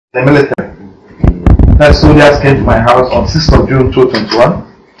The military. The soldiers came to my house on 6th of June 2021.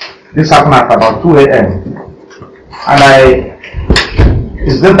 This happened at about 2 a.m. And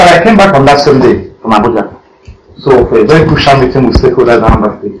it's then that I came back on that same day from Abuja. So for a very crucial meeting with stakeholders in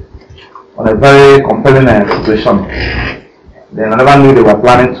Anambra State on a very compelling situation. Then I never knew they were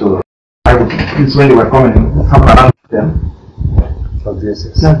planning to. This when they were coming in, happened around them.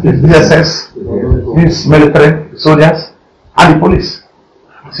 DSS, these military soldiers, and the police.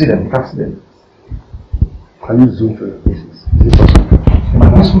 See them, you can't see them. Can you zoom to the places? We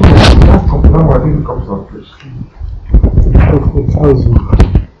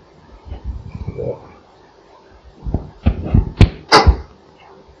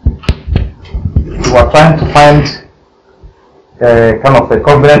were trying to find kind of a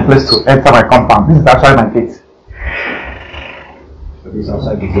convenient place to enter my compound. This is outside my gate. This is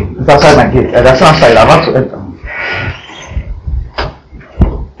outside the gate. It's outside my gate. That's outside. I want to enter.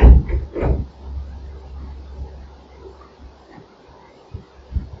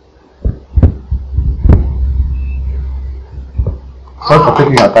 Sorry for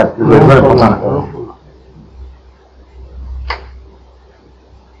taking your time. It's very important.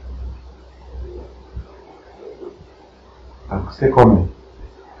 Stay coming.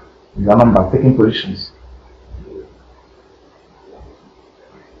 Your number, taking positions.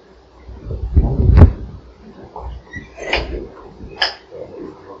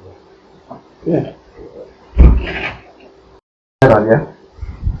 Yeah.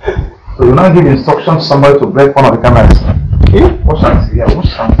 So you now give instructions to somebody to break one of the cameras. Watch out, yeah,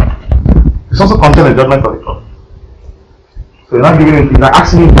 watch out. It's also contain a judgment of the court. So you're not giving it, you're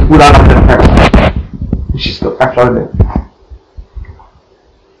asking him to put out the camera, which is actually there.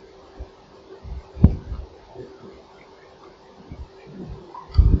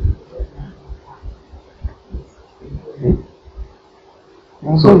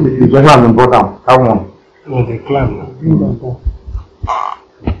 So the judgment has been brought down. That one. No, they climb now.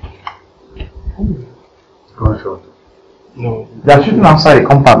 Gunshot. No. They are shooting outside the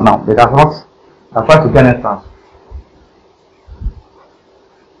compound now. They have not. They are trying to get entrance.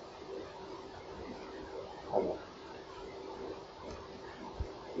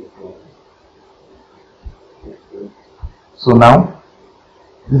 So now,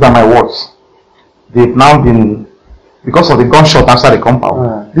 these are my words. They've now been, because of the gunshot outside the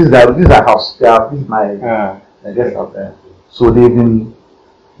compound. This is our house. This is my guest out there. So they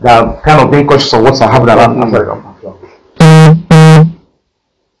are kind of being conscious of what's happening around outside the compound.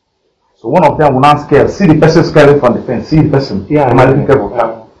 So one of them will now scare, see the person scaling from the fence, see the person.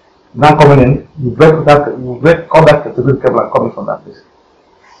 Now coming in, you break all that category cable and coming from that place.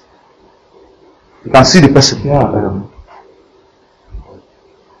 You can see the person.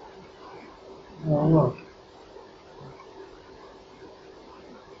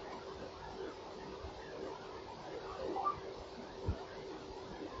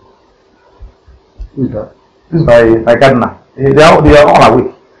 Who is that? This is my gardener. They are all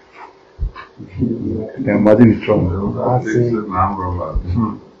awake. You can imagine the trauma.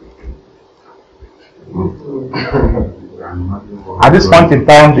 At this point in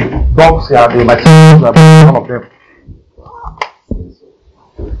time, the dogs here, they might all of them.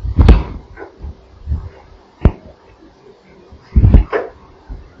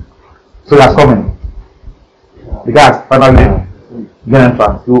 So that's coming. The guys finally get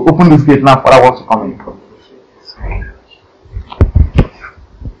entrance. You open this gate now for others to come in.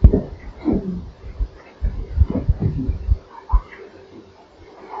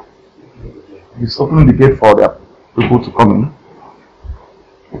 He's opening the gate for the people to come in.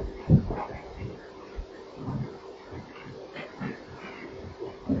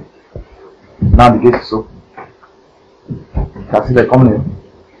 Now the gate is open. You can see them coming in.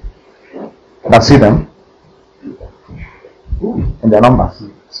 You can see them and their numbers.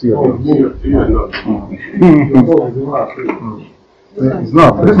 See your dogs. It's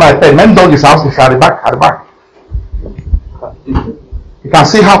not. This is my thing. Main dog is house is at the back. You can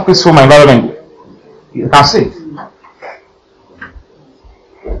see how peaceful my environment is. You can see it.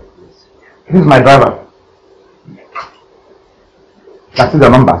 This is my driver. You can see the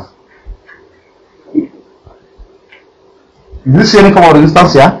numbers. Did you see any form of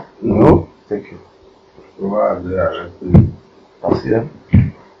resistance here? No. Thank you. See them?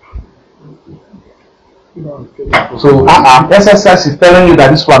 So SSS is telling you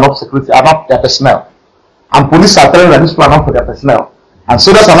that these people are not security, are not their personnel. And police are telling you that these people are not for their personnel. And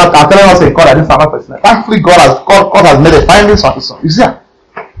soldiers are telling us in court that these are not personnel. Thankfully, God has made a findings on this one. You see that?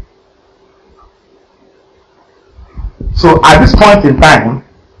 So at this point in time,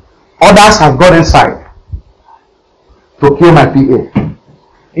 others have gone inside to kill my PA.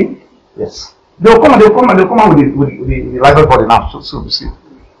 Eh? Yes. They'll come out with the library body now, so you see.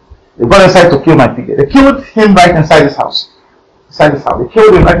 They got inside to kill my pig. They killed him right inside his house. Inside his house. They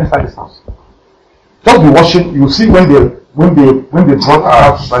killed him right inside his house. Just be watching, you see when they brought our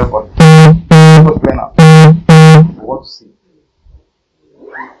house library body. It was playing out. You want to see.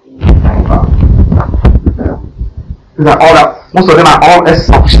 These are all that, most of them are all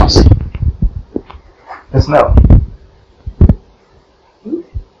ex-officials. The smell.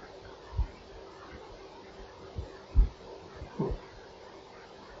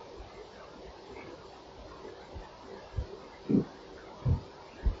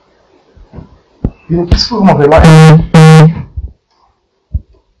 In a peaceful room of a life.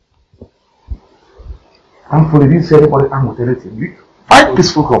 Thankfully, didn't see anybody armed with anything. Fight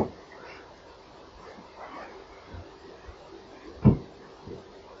peaceful home.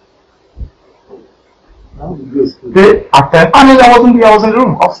 They attend. I mean, I wasn't there. I was in the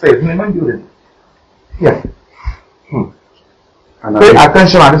room upstairs in the main building. Yeah. Pay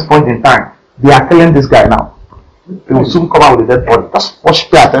attention at this point in time. They are killing this guy now. They will soon come out with a dead body. Just watch.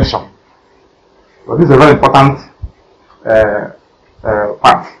 Pay attention. But this is a very important part.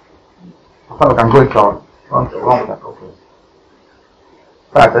 I thought we can go into wrong that. Okay.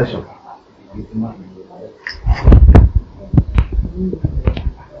 Pay attention.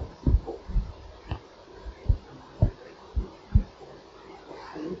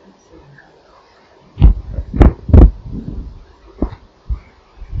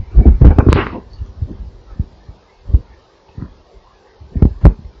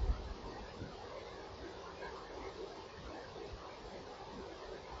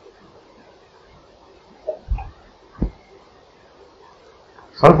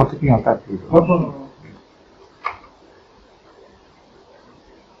 Sorry for taking your time, please.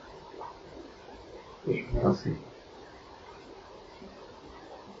 Let's see.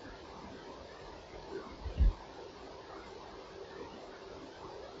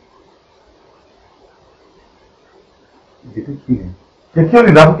 Did they kill him? They killed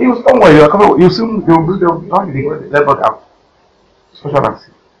him. He was somewhere. You soon they'll let God out. Special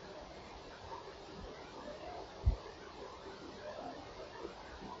vaccine.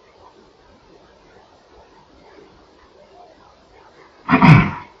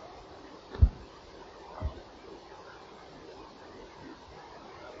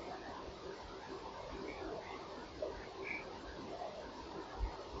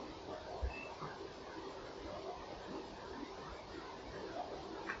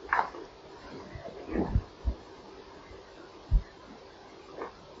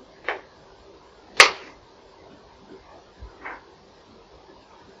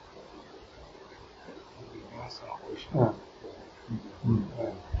 Yeah.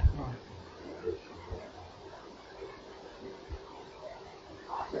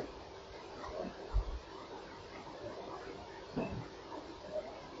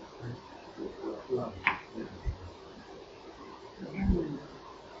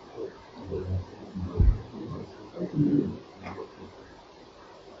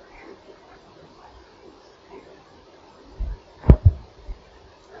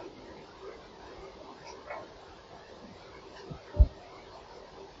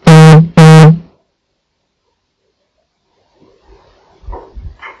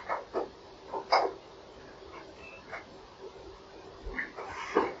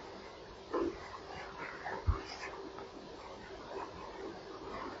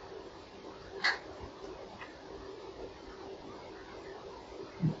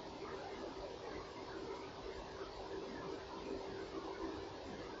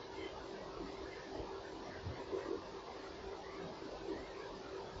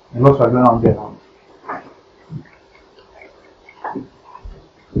 And what's going on there now?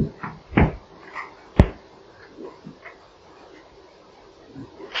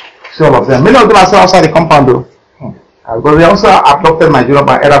 See all of them. Many of them are still outside the compound though. But they also abducted my junior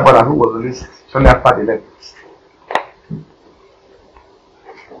by elder brother who was released shortly after the left.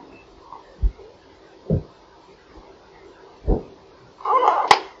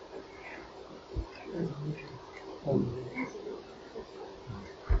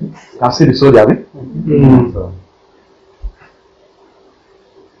 You can see the soldier, right?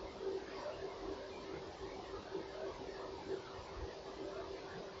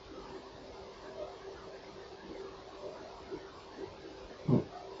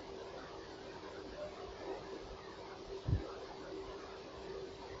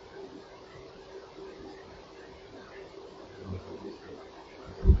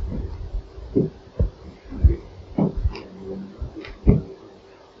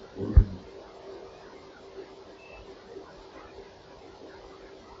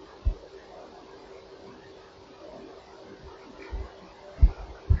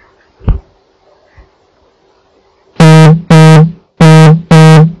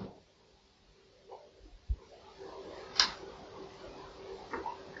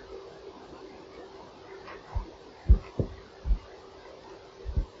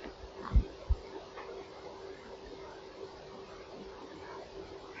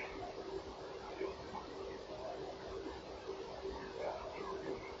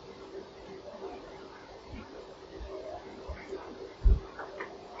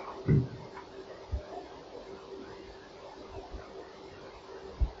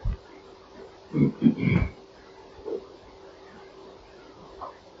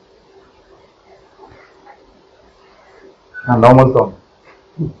 And almost done.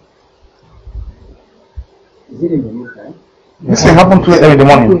 Is it in the meantime? This thing happened 2 a.m. in the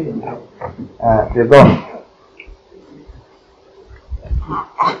morning. They're done.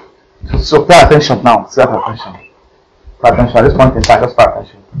 So pay attention now. Pay attention. Pay attention. At this point in time, just pay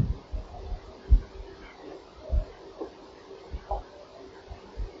attention.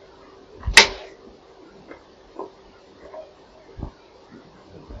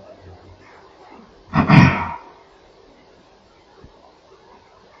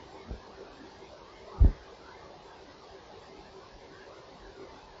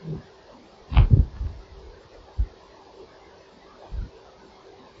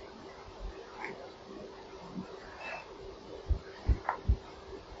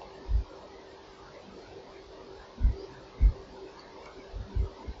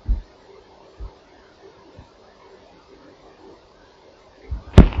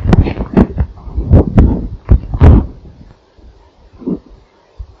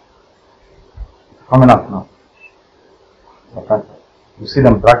 Coming up now. Okay. You see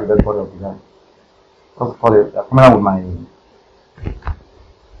them drag the dead body of the guy. First of all, they're coming out with my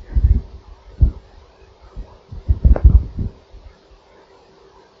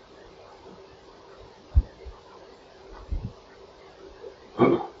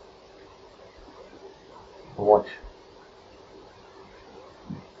watch.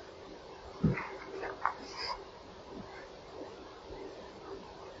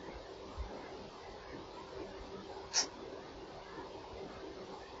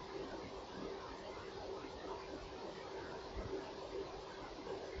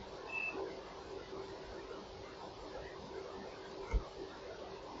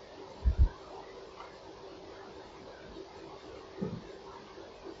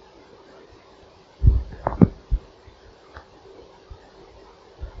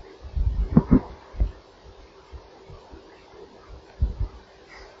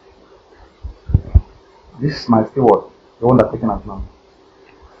 This is my steward, the one that's taking us now.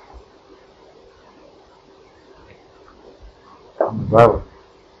 I'm the driver.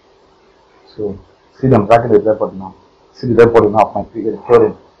 So, see them dragging the dead body now. See the dead body now of my PA, they killed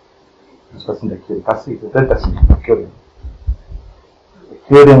him. This person they killed. You can see, it's a dead person, they killed him. They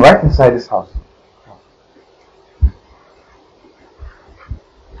killed him right inside this house.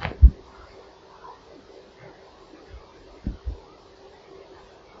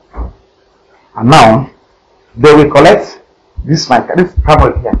 And now, they will collect this my car, this car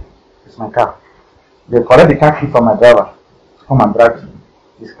right here. This is my car. They collect the car key from my driver to come and drive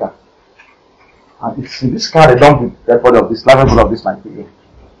this car. And it's in this car they dump the dead body of this, live body of this my PA.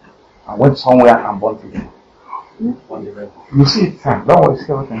 And went somewhere and burnt it. You see it, don't worry,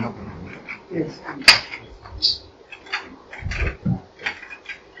 see everything happen. Yes.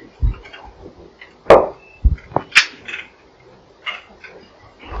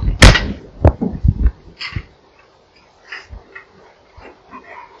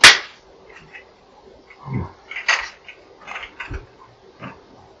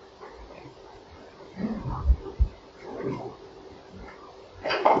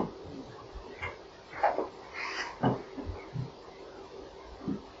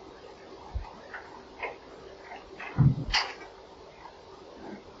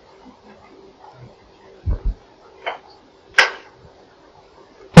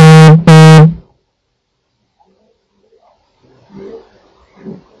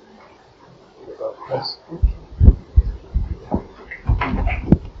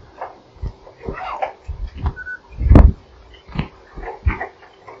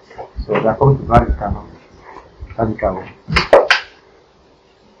 So they're coming to drive the car now. Drive the car away.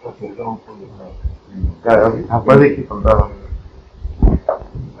 Okay, don't pull it out. Yeah, I've already keep on driving.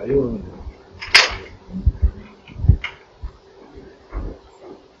 Are you on there?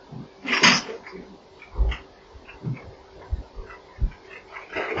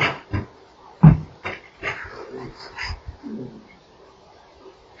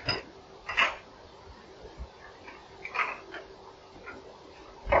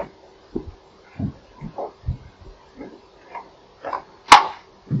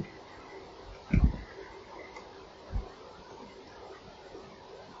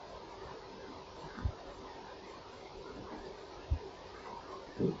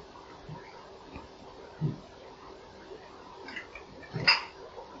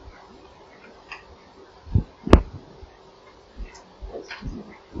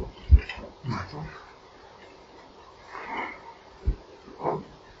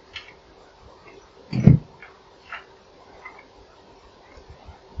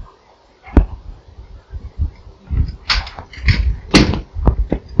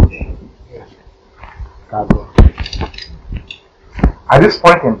 At this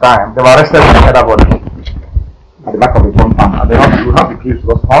point in time, they were arrested with another body at the back of the compound, and they will have the keys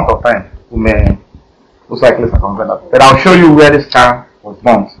because for amount of time we may most likely circumvent that. Then I'll show you where this car was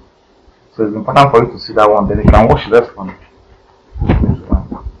burnt. So it's important for you to see that one, then you can watch the rest one.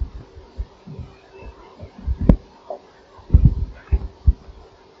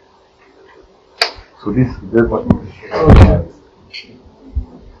 So this is what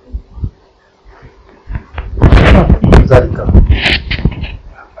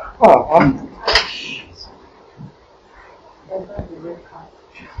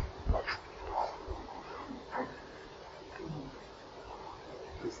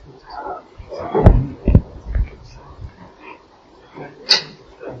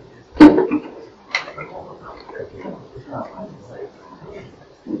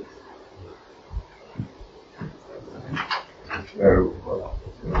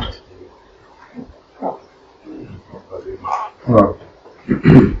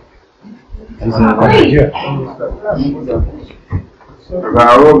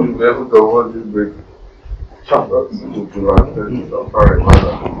I won't be able to hold this break.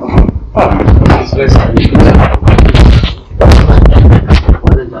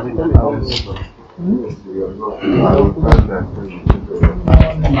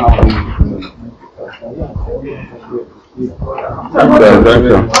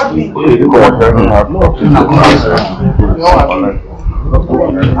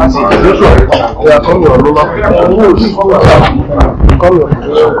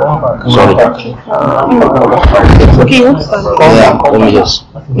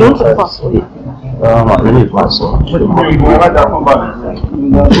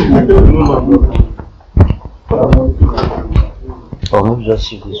 Or maybe just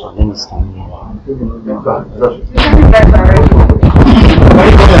shift this one, let me stand here.